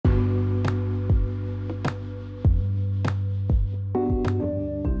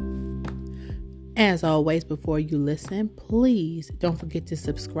As always, before you listen, please don't forget to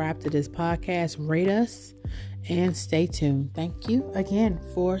subscribe to this podcast, rate us, and stay tuned. Thank you again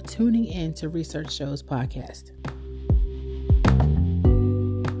for tuning in to Research Shows Podcast.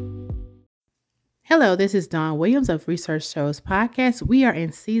 Hello, this is Dawn Williams of Research Shows Podcast. We are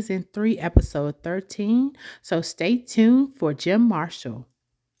in Season 3, Episode 13, so stay tuned for Jim Marshall.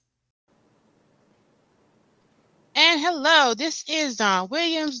 And hello, this is Dawn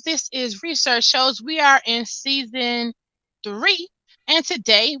Williams. This is Research Shows. We are in Season 3, and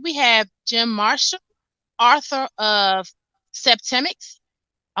today we have Jim Marshall, author of Septemics.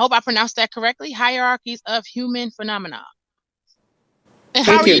 I hope I pronounced that correctly. Hierarchies of Human Phenomena. And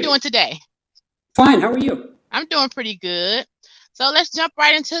how are you doing today? Fine. How are you? I'm doing pretty good. So let's jump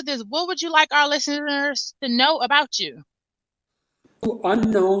right into this. What would you like our listeners to know about you?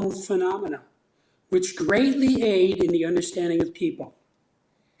 Unknown phenomena, which greatly aid in the understanding of people.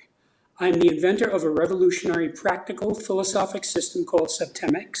 I'm the inventor of a revolutionary practical philosophic system called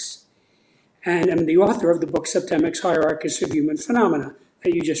Septemics, and I'm the author of the book Septemics, Hierarchies of Human Phenomena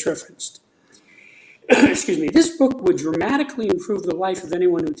that you just referenced. Excuse me. This book would dramatically improve the life of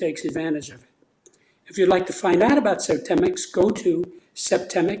anyone who takes advantage of it. If you'd like to find out about Septemics, go to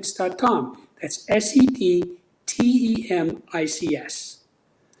septemics.com. That's SEPTEMICS.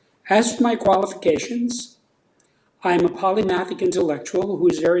 As for my qualifications, I am a polymathic intellectual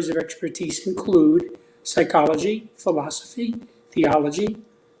whose areas of expertise include psychology, philosophy, theology,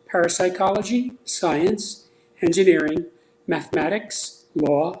 parapsychology, science, engineering, mathematics,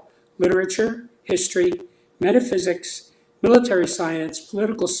 law, literature, history, metaphysics, military science,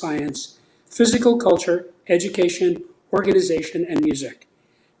 political science, physical culture, education, organization, and music.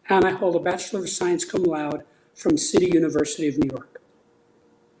 And I hold a Bachelor of Science cum laude from City University of New York.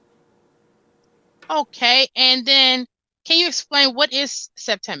 Okay, and then can you explain what is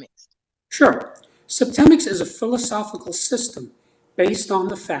Septemics? Sure. Septemics is a philosophical system based on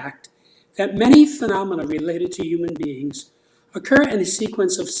the fact that many phenomena related to human beings occur in a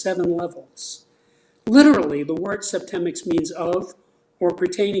sequence of 7 levels. Literally, the word septemics means of or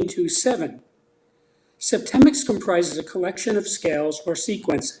pertaining to 7. Septemics comprises a collection of scales or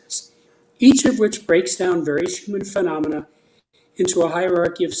sequences, each of which breaks down various human phenomena into a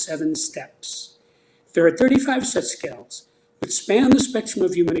hierarchy of 7 steps. There are 35 such scales, which span the spectrum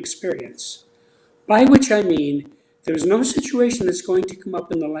of human experience, by which I mean there is no situation that's going to come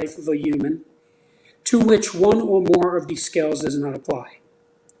up in the life of a human to which one or more of these scales does not apply.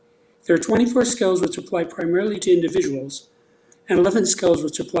 There are 24 scales which apply primarily to individuals, and 11 scales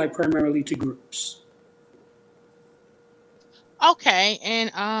which apply primarily to groups. Okay,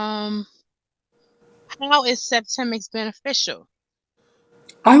 and how is Septemics beneficial?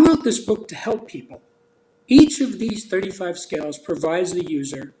 I wrote this book to help people. Each of these 35 scales provides the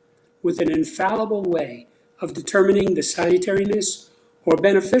user with an infallible way of determining the salutariness or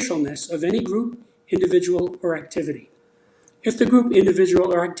beneficialness of any group, individual, or activity. If the group,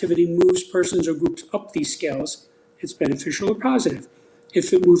 individual, or activity moves persons or groups up these scales, it's beneficial or positive.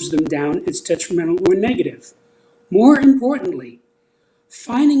 If it moves them down, it's detrimental or negative. More importantly,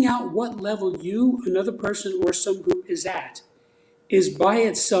 finding out what level you, another person, or some group is at is by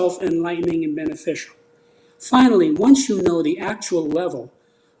itself enlightening and beneficial. Finally, once you know the actual level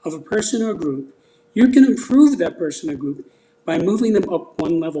of a person or group, you can improve that person or group by moving them up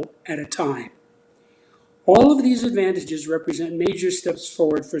one level at a time. All of these advantages represent major steps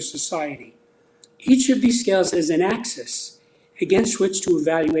forward for society. Each of these scales is an axis against which to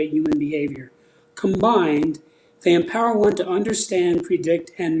evaluate human behavior. Combined, they empower one to understand, predict,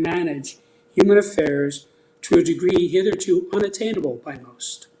 and manage human affairs to a degree hitherto unattainable by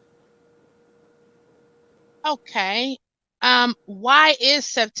most. Okay, why is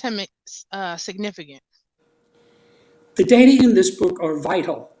Septemics significant? The data in this book are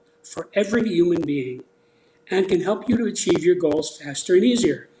vital for every human being and can help you to achieve your goals faster and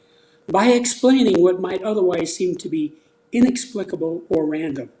easier by explaining what might otherwise seem to be inexplicable or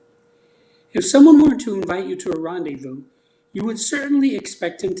random. If someone were to invite you to a rendezvous, you would certainly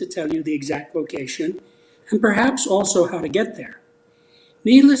expect him to tell you the exact location and perhaps also how to get there.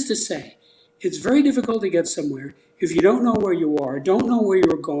 Needless to say, it's very difficult to get somewhere if you don't know where you are, don't know where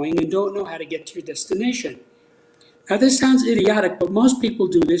you're going, and don't know how to get to your destination. Now, this sounds idiotic, but most people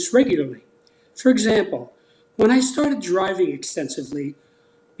do this regularly. For example, when I started driving extensively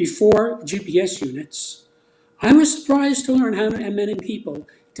before GPS units, I was surprised to learn how many people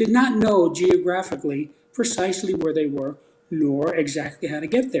did not know geographically precisely where they were, nor exactly how to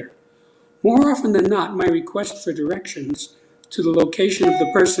get there. More often than not, my request for directions to the location of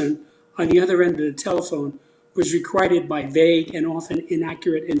the person on the other end of the telephone was requited by vague and often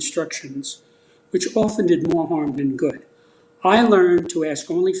inaccurate instructions, which often did more harm than good. I learned to ask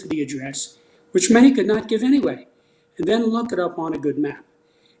only for the address, which many could not give anyway, and then look it up on a good map.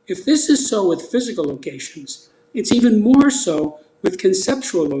 If this is so with physical locations, it's even more so with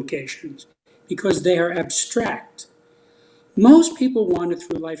conceptual locations, because they are abstract. Most people wander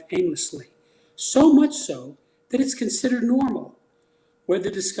through life aimlessly, so much so that it's considered normal. Whether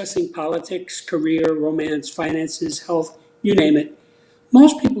discussing politics, career, romance, finances, health, you name it,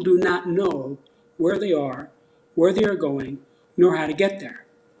 most people do not know where they are going, nor how to get there.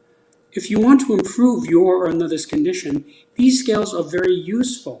 If you want to improve your or another's condition, these scales are very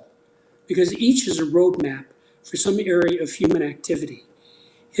useful because each is a roadmap for some area of human activity.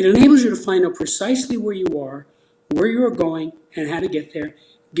 It enables you to find out precisely where you are, where you are going, and how to get there,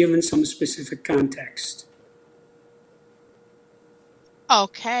 given some specific context.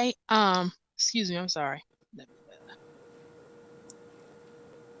 Okay. Excuse me, I'm sorry.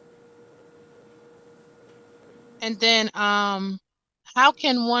 And then how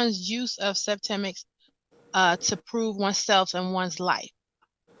can one's use of Septemics to prove oneself and one's life?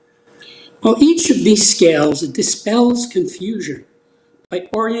 Well, each of these scales dispels confusion by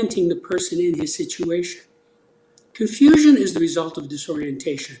orienting the person in his situation. Confusion is the result of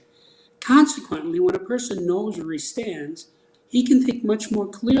disorientation. Consequently, when a person knows where he stands, he can think much more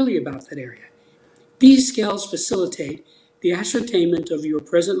clearly about that area. These scales facilitate the ascertainment of your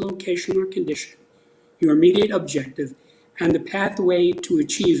present location or condition, your immediate objective, and the pathway to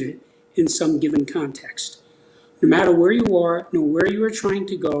achieve it in some given context. No matter where you are, nor where you are trying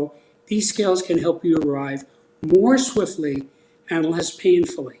to go, these scales can help you arrive more swiftly and less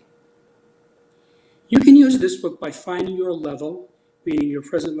painfully. You can use this book by finding your level, meaning your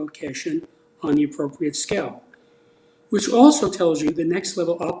present location, on the appropriate scale, which also tells you the next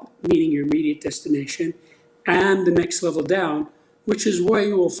level up, meaning your immediate destination, and the next level down, which is where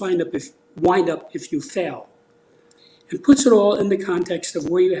you will wind up if you fail, and puts it all in the context of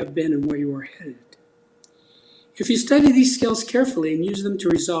where you have been and where you are headed. If you study these skills carefully and use them to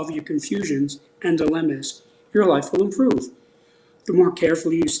resolve your confusions and dilemmas, your life will improve. The more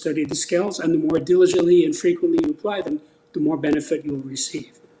carefully you study the skills and the more diligently and frequently you apply them, the more benefit you will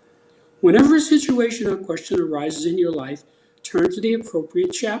receive. Whenever a situation or question arises in your life, turn to the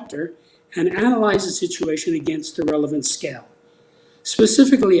appropriate chapter and analyze the situation against the relevant scale.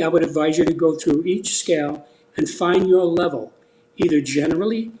 Specifically, I would advise you to go through each scale and find your level, either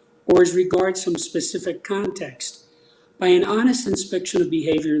generally or as regards some specific context, by an honest inspection of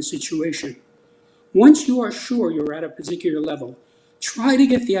behavior and situation. Once you are sure you're at a particular level, try to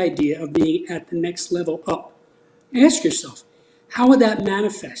get the idea of being at the next level up. Ask yourself, how would that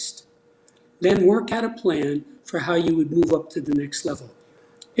manifest? Then work out a plan for how you would move up to the next level.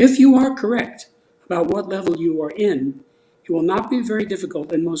 If you are correct about what level you are in, it will not be very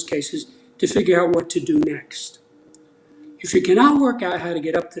difficult in most cases to figure out what to do next. If you cannot work out how to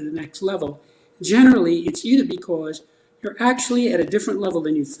get up to the next level, generally it's either because you're actually at a different level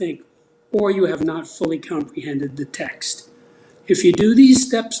than you think, or you have not fully comprehended the text. If you do these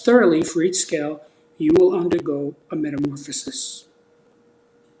steps thoroughly for each scale, you will undergo a metamorphosis.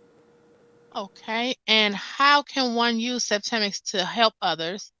 Okay. And how can one use Septemics to help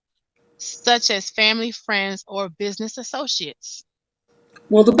others, such as family, friends, or business associates?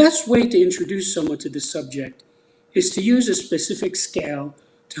 Well, the best way to introduce someone to this subject is to use a specific scale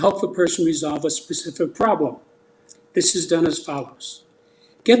to help the person resolve a specific problem. This is done as follows.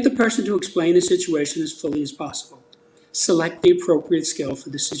 Get the person to explain the situation as fully as possible. Select the appropriate scale for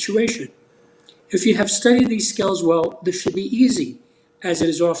the situation. If you have studied these scales well, this should be easy, as it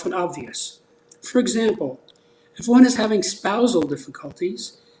is often obvious. For example, if one is having spousal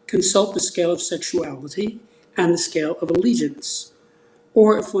difficulties, consult the scale of sexuality and the scale of allegiance.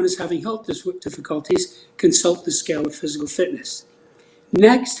 Or if one is having health difficulties, consult the scale of physical fitness.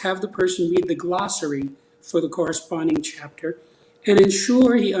 Next, have the person read the glossary for the corresponding chapter and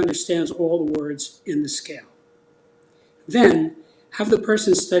ensure he understands all the words in the scale. Then, have the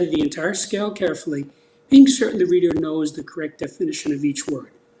person study the entire scale carefully, being certain the reader knows the correct definition of each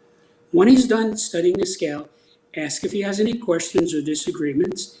word. When he's done studying the scale, ask if he has any questions or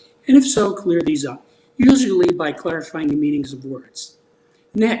disagreements, and if so, clear these up, usually by clarifying the meanings of words.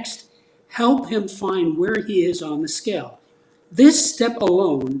 Next, help him find where he is on the scale. This step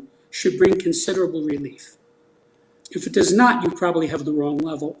alone should bring considerable relief. If it does not, you probably have the wrong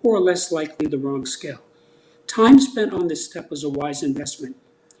level, or less likely the wrong scale. Time spent on this step is a wise investment.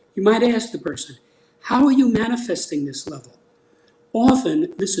 You might ask the person, how are you manifesting this level?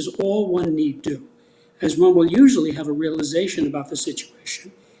 Often, this is all one need do, as one will usually have a realization about the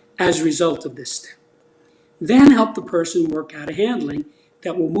situation as a result of this step. Then help the person work out a handling,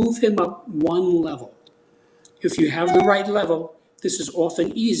 that will move him up one level. If you have the right level, this is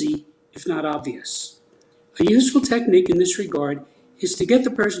often easy, if not obvious. A useful technique in this regard is to get the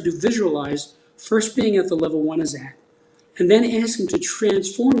person to visualize first being at the level one is at, and then ask him to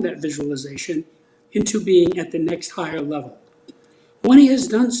transform that visualization into being at the next higher level. When he has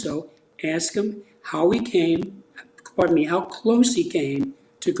done so, ask him how close he came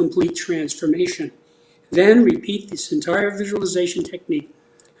to complete transformation. Then repeat this entire visualization technique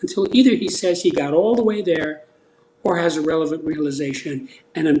until either he says he got all the way there or has a relevant realization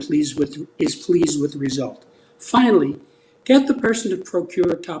and is pleased with the result. Finally, get the person to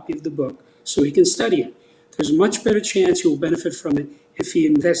procure a copy of the book so he can study it. There's a much better chance he will benefit from it if he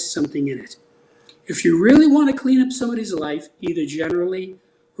invests something in it. If you really want to clean up somebody's life, either generally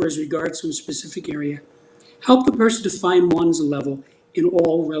or as regards some specific area, help the person to find one's level in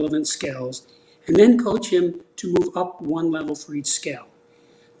all relevant scales, and then coach him to move up one level for each scale.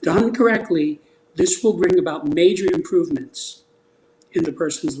 Done correctly, this will bring about major improvements in the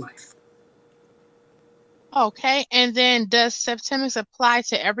person's life. Okay, and then does Septemics apply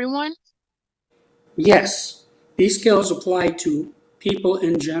to everyone? Yes, these scales apply to people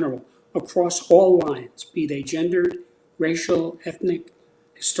in general, across all lines, be they gendered, racial, ethnic,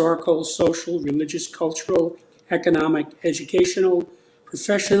 historical, social, religious, cultural, economic, educational,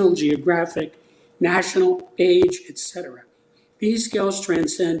 professional, geographic, national, age, etc. These scales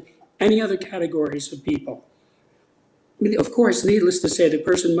transcend any other categories of people. Of course, needless to say, the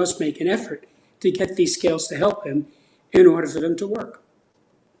person must make an effort to get these scales to help him in order for them to work.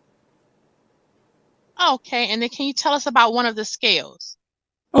 Okay, and then can you tell us about one of the scales?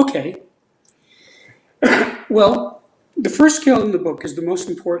 Okay. Well, the first scale in the book is the most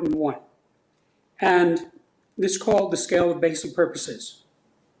important one, and it's called the Scale of Basic Purposes.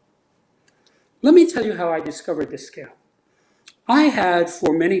 Let me tell you how I discovered this scale. I had,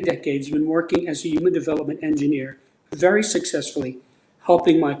 for many decades, been working as a human development engineer very successfully,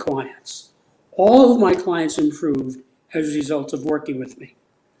 helping my clients. All of my clients improved as a result of working with me.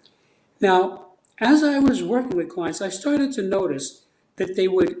 Now, as I was working with clients, I started to notice that they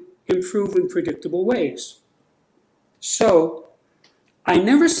would improve in predictable ways. So, I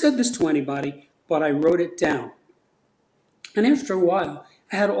never said this to anybody, but I wrote it down. And after a while,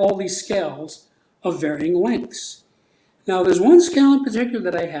 I had all these scales of varying lengths. Now, there's one scale in particular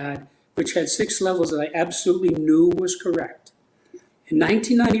that I had, which had 6 levels that I absolutely knew was correct. In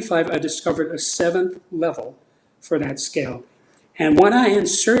 1995, I discovered a 7th level for that scale. And when I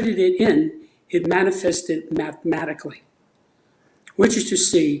inserted it in, it manifested mathematically, which is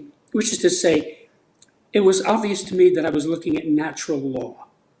to say, it was obvious to me that I was looking at natural law.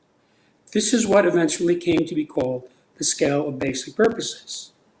 This is what eventually came to be called the Scale of Basic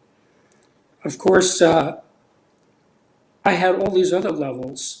Purposes. Of course, I had all these other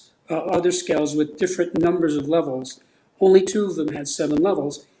levels, other scales with different numbers of levels. Only 2 of them had 7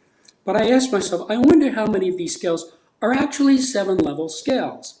 levels. But I asked myself, I wonder how many of these scales are actually 7-level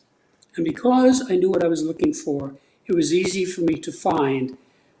scales. And because I knew what I was looking for, it was easy for me to find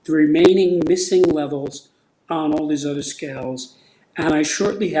the remaining missing levels on all these other scales, and I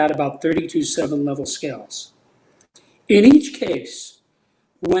shortly had about 32 7-level scales. In each case,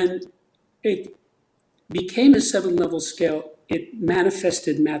 when it became a 7-level scale, it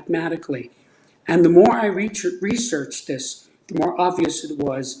manifested mathematically. And the more I researched this, the more obvious it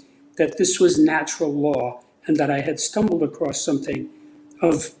was that this was natural law and that I had stumbled across something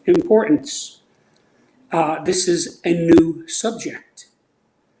of importance. This is a new subject.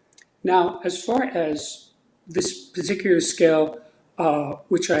 Now, as far as this particular scale,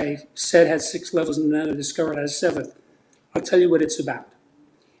 which I said had 6 levels and then I discovered has 7, I'll tell you what it's about.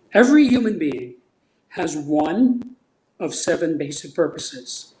 Every human being has one of 7 basic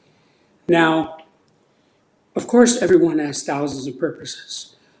purposes. Now, of course, everyone has thousands of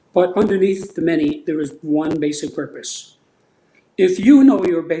purposes, but underneath the many, there is one basic purpose. If you know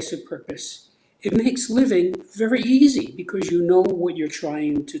your basic purpose, it makes living very easy because you know what you're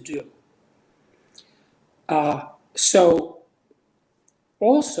trying to do. So,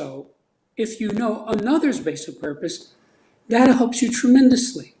 also, if you know another's basic purpose, that helps you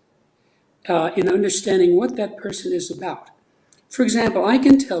tremendously in understanding what that person is about. For example, I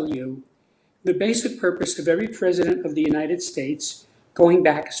can tell you the basic purpose of every president of the United States, going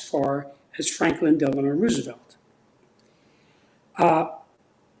back as far as Franklin Delano Roosevelt.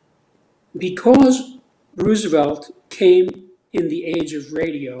 Because Roosevelt came in the age of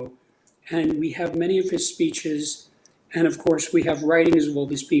radio, and we have many of his speeches, and of course we have writings of all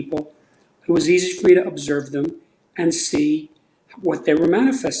these people, it was easy for me to observe them and see what they were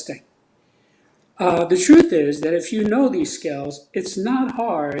manifesting. The truth is that if you know these scales, it's not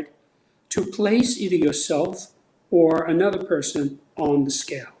hard to place either yourself or another person on the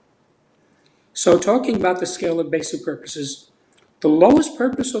scale. So, talking about the scale of basic purposes, the lowest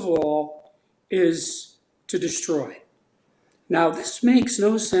purpose of all is to destroy. Now, this makes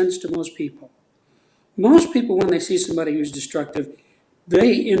no sense to most people. Most people, when they see somebody who's destructive,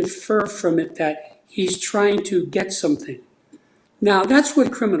 they infer from it that he's trying to get something. Now, that's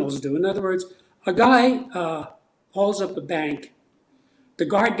what criminals do. In other words, a guy hauls up a bank. The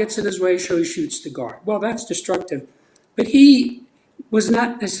guard gets in his way, so he shoots the guard. Well, that's destructive. But he was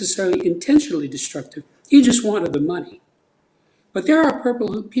not necessarily intentionally destructive. He just wanted the money. But there are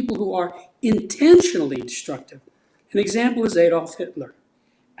people who are intentionally destructive. An example is Adolf Hitler,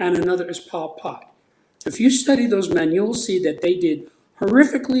 and another is Pol Pot. If you study those men, you'll see that they did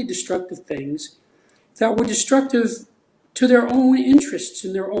horrifically destructive things that were destructive to their own interests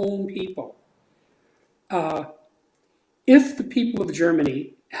and their own people. If the people of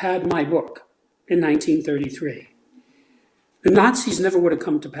Germany had my book in 1933, the Nazis never would have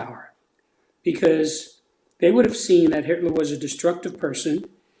come to power because they would have seen that Hitler was a destructive person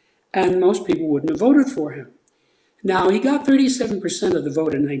and most people wouldn't have voted for him. Now, he got 37% of the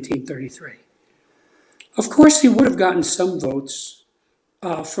vote in 1933. Of course, he would have gotten some votes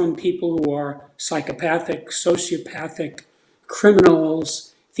from people who are psychopathic, sociopathic,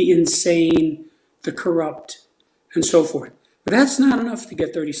 criminals, the insane, the corrupt, and so forth. But that's not enough to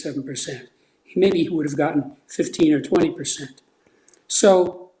get 37%. Maybe he would have gotten 15 or 20%.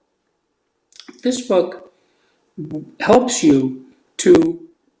 So this book helps you to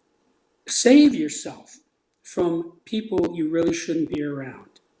save yourself from people you really shouldn't be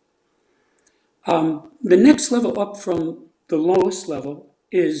around. The next level up from the lowest level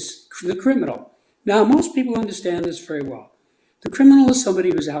is the criminal. Now, most people understand this very well. The criminal is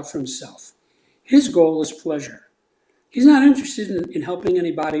somebody who's out for himself. His goal is pleasure. He's not interested in helping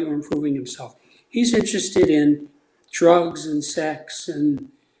anybody or improving himself. He's interested in drugs and sex and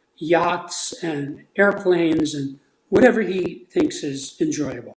yachts and airplanes and whatever he thinks is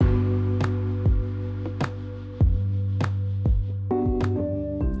enjoyable.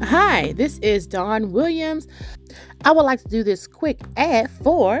 Hi, this is Dawn Williams. I would like to do this quick ad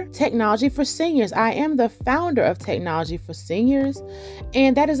for Technology for Seniors. I am the founder of Technology for Seniors,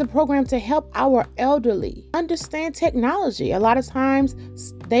 and that is a program to help our elderly understand technology. A lot of times,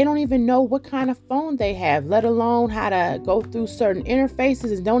 they don't even know what kind of phone they have, let alone how to go through certain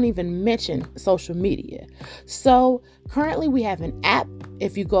interfaces, and don't even mention social media. So currently, we have an app.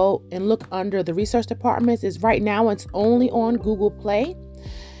 If you go and look under the research departments, right now it's only on Google Play.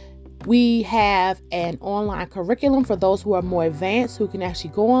 We have an online curriculum for those who are more advanced, who can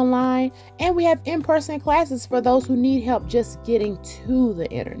actually go online. And we have in-person classes for those who need help just getting to the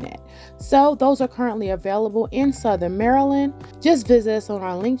internet. So those are currently available in Southern Maryland. Just visit us on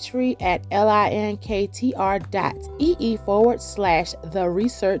our link tree at linktr.ee/the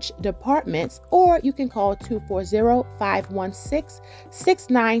research departments, or you can call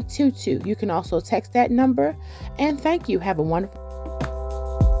 240-516-6922. You can also text that number. And thank you. Have a wonderful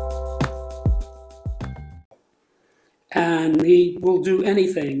And he will do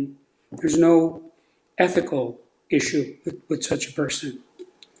anything. There's no ethical issue with such a person.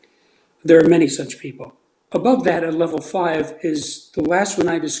 There are many such people. Above that, at level 5, is the last one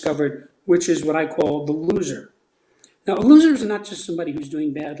I discovered, which is what I call the loser. Now, a loser is not just somebody who's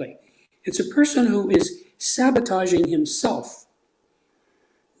doing badly. It's a person who is sabotaging himself.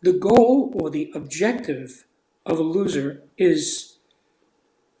 The goal or the objective of a loser is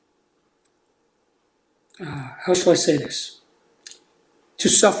how shall I say this? To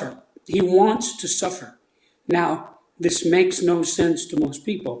suffer. He wants to suffer. Now, this makes no sense to most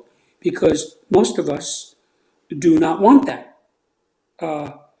people because most of us do not want that.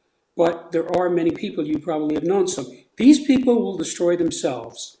 But there are many people, you probably have known some. These people will destroy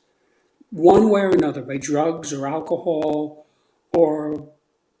themselves one way or another by drugs or alcohol or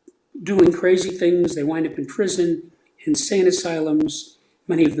doing crazy things. They wind up in prison, insane asylums.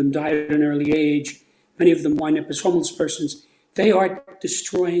 Many of them die at an early age. Many of them wind up as homeless persons. They are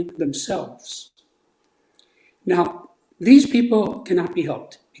destroying themselves. Now, these people cannot be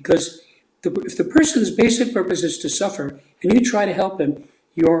helped because if the person's basic purpose is to suffer and you try to help him,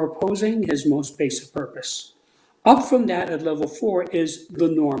 you're opposing his most basic purpose. Up from that at level 4 is the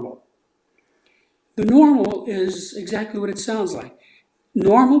normal. The normal is exactly what it sounds like.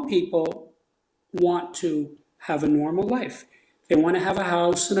 Normal people want to have a normal life. They want to have a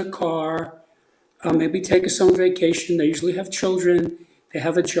house and a car, maybe take a summer vacation. They usually have children. They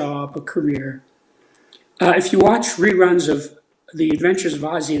have a job, a career. If you watch reruns of The Adventures of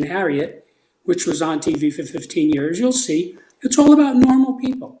Ozzie and Harriet, which was on TV for 15 years, you'll see it's all about normal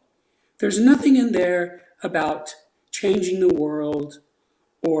people. There's nothing in there about changing the world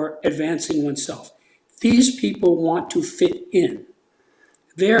or advancing oneself. These people want to fit in.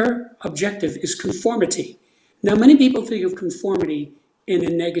 Their objective is conformity. Now, many people think of conformity in a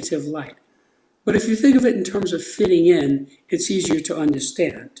negative light, but if you think of it in terms of fitting in, it's easier to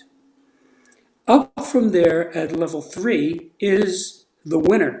understand. Up from there at level 3 is the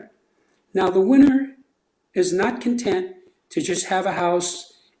winner. Now, the winner is not content to just have a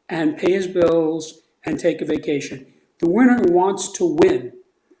house and pay his bills and take a vacation. The winner wants to win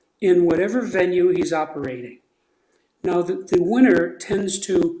in whatever venue he's operating. Now, the winner tends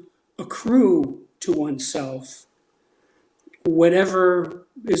to accrue to oneself whatever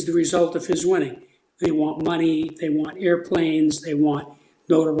is the result of his winning. They want money, they want airplanes, they want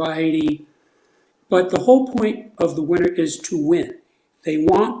notoriety. But the whole point of the winner is to win. They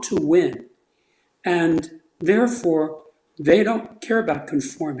want to win. And therefore, they don't care about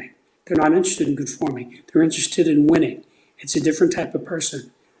conforming. They're not interested in conforming. They're interested in winning. It's a different type of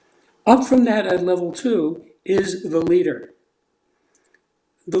person. Up from that at level 2 is the leader.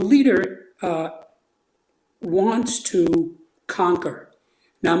 The leader wants to conquer.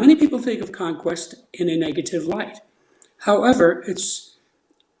 Now, many people think of conquest in a negative light. However, it's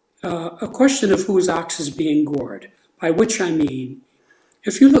a question of whose ox is being gored, by which I mean,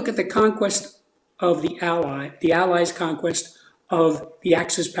 if you look at the conquest of the Allies' conquest of the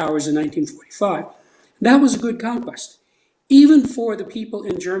Axis powers in 1945, that was a good conquest. Even for the people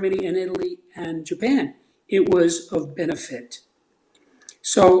in Germany and Italy and Japan, it was of benefit.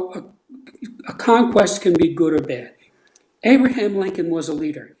 So a conquest can be good or bad. Abraham Lincoln was a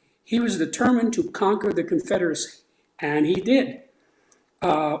leader. He was determined to conquer the Confederacy, and he did,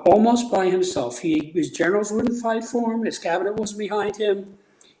 almost by himself. His generals wouldn't fight for him, his cabinet was behind him.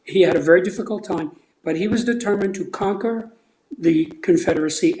 He had a very difficult time, but he was determined to conquer the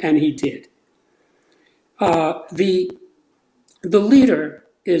Confederacy, and he did. The leader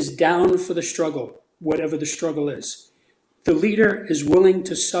is down for the struggle, whatever the struggle is. The leader is willing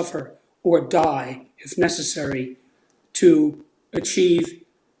to suffer or die, if necessary, to achieve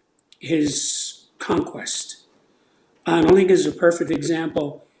his conquest. And I think this is a perfect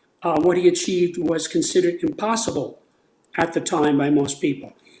example. What he achieved was considered impossible at the time by most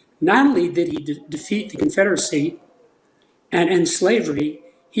people. Not only did he defeat the Confederacy and end slavery,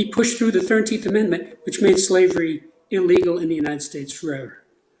 he pushed through the 13th Amendment, which made slavery illegal in the United States forever.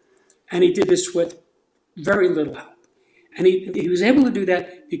 And he did this with very little help. And he was able to do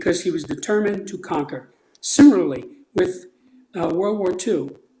that because he was determined to conquer. Similarly, with World War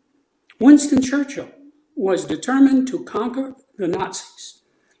II, Winston Churchill was determined to conquer the Nazis.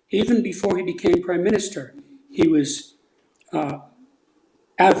 Even before he became prime minister, he was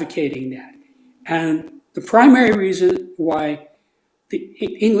advocating that. And the primary reason why the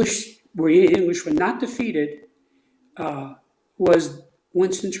English were not defeated was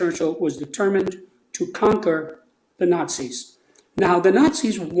Winston Churchill was determined to conquer the Nazis. Now, the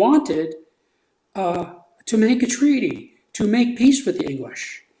Nazis wanted to make a treaty, to make peace with the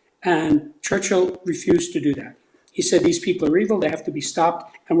English, and Churchill refused to do that. He said, these people are evil, they have to be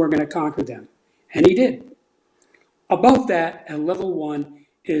stopped, and we're going to conquer them. And he did. Above that, at level 1,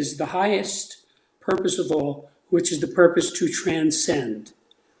 is the highest purpose of all, which is the purpose to transcend.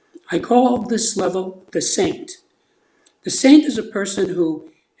 I call this level the saint. The saint is a person who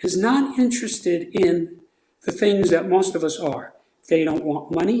is not interested in the things that most of us are. They don't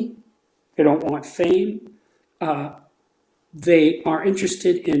want money. They don't want fame. They are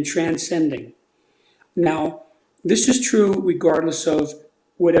interested in transcending. Now, this is true regardless of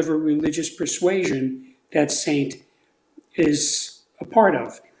whatever religious persuasion that saint is a part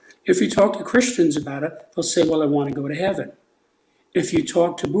of. If you talk to Christians about it, they'll say, well, I want to go to heaven. If you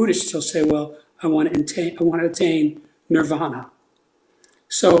talk to Buddhists, they'll say, well, I want to attain nirvana.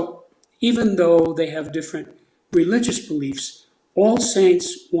 So even though they have different religious beliefs, all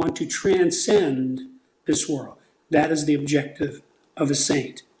saints want to transcend this world. That is the objective of a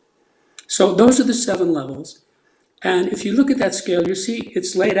saint. So those are the 7 levels. And if you look at that scale, you see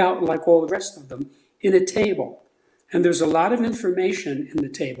it's laid out like all the rest of them in a table. And there's a lot of information in the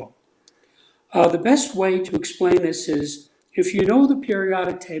table. The best way to explain this is if you know the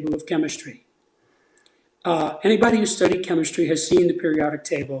periodic table of chemistry. Anybody who studied chemistry has seen the periodic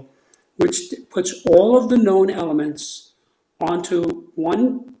table, which puts all of the known elements onto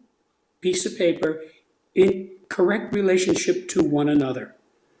one piece of paper in correct relationship to one another.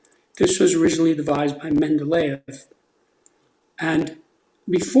 This was originally devised by Mendeleev. And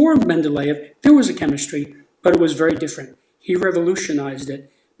before Mendeleev, there was a chemistry, but it was very different. He revolutionized it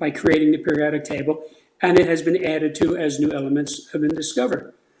by creating the periodic table, and it has been added to as new elements have been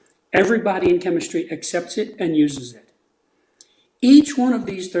discovered. Everybody in chemistry accepts it and uses it. Each one of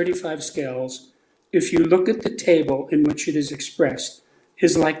these 35 scales, if you look at the table in which it is expressed,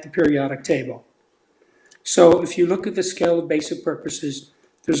 is like the periodic table. So if you look at the scale of basic purposes,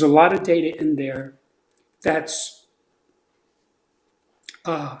 there's a lot of data in there that's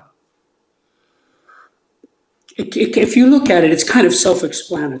if you look at it, it's kind of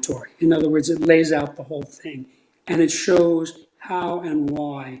self-explanatory. In other words, it lays out the whole thing, and it shows how and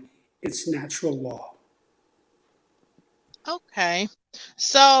why it's natural law. Okay.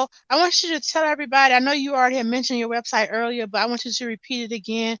 So I want you to tell everybody, I know you already had mentioned your website earlier, but I want you to repeat it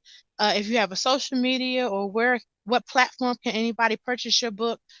again. If you have a social media or what platform can anybody purchase your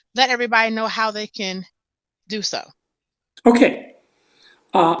book, let everybody know how they can do so. Okay.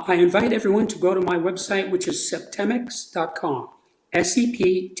 I invite everyone to go to my website, which is septemics.com.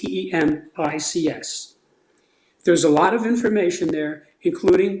 Septemics. There's a lot of information there,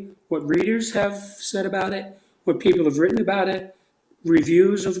 including what readers have said about it, what people have written about it,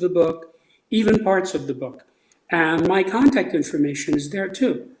 reviews of the book, even parts of the book. And my contact information is there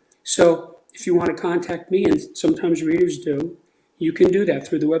too. So if you want to contact me, and sometimes readers do, you can do that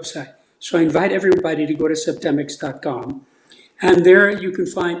through the website. So I invite everybody to go to septemics.com. And there you can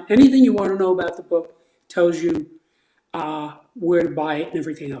find anything you want to know about the book, tells you where to buy it and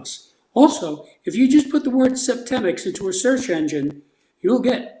everything else. Also, if you just put the word Septemics into a search engine, you'll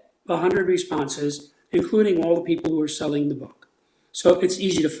get 100 responses, including all the people who are selling the book. So it's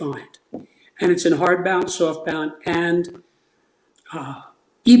easy to find. And it's in hardbound, softbound, and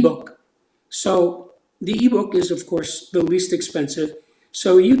ebook. So the ebook is, of course, the least expensive.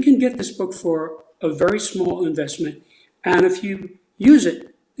 So you can get this book for a very small investment. And if you use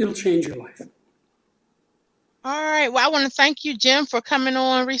it, it'll change your life. All right. Well, I want to thank you, Jim, for coming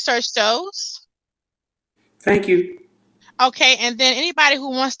on Research Shows. Thank you. Okay. And then anybody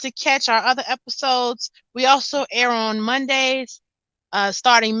who wants to catch our other episodes, we also air on Mondays,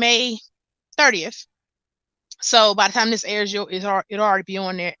 starting May 30th. So by the time this airs, it'll already be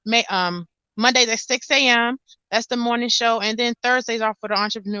on there. Mondays at 6 a.m. That's the morning show. And then Thursdays are for the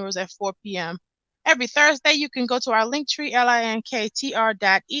entrepreneurs at 4 p.m. Every Thursday, you can go to our Linktree,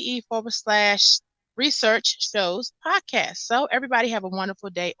 linktr.ee/research shows podcast. So everybody have a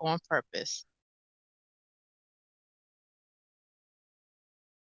wonderful day on purpose.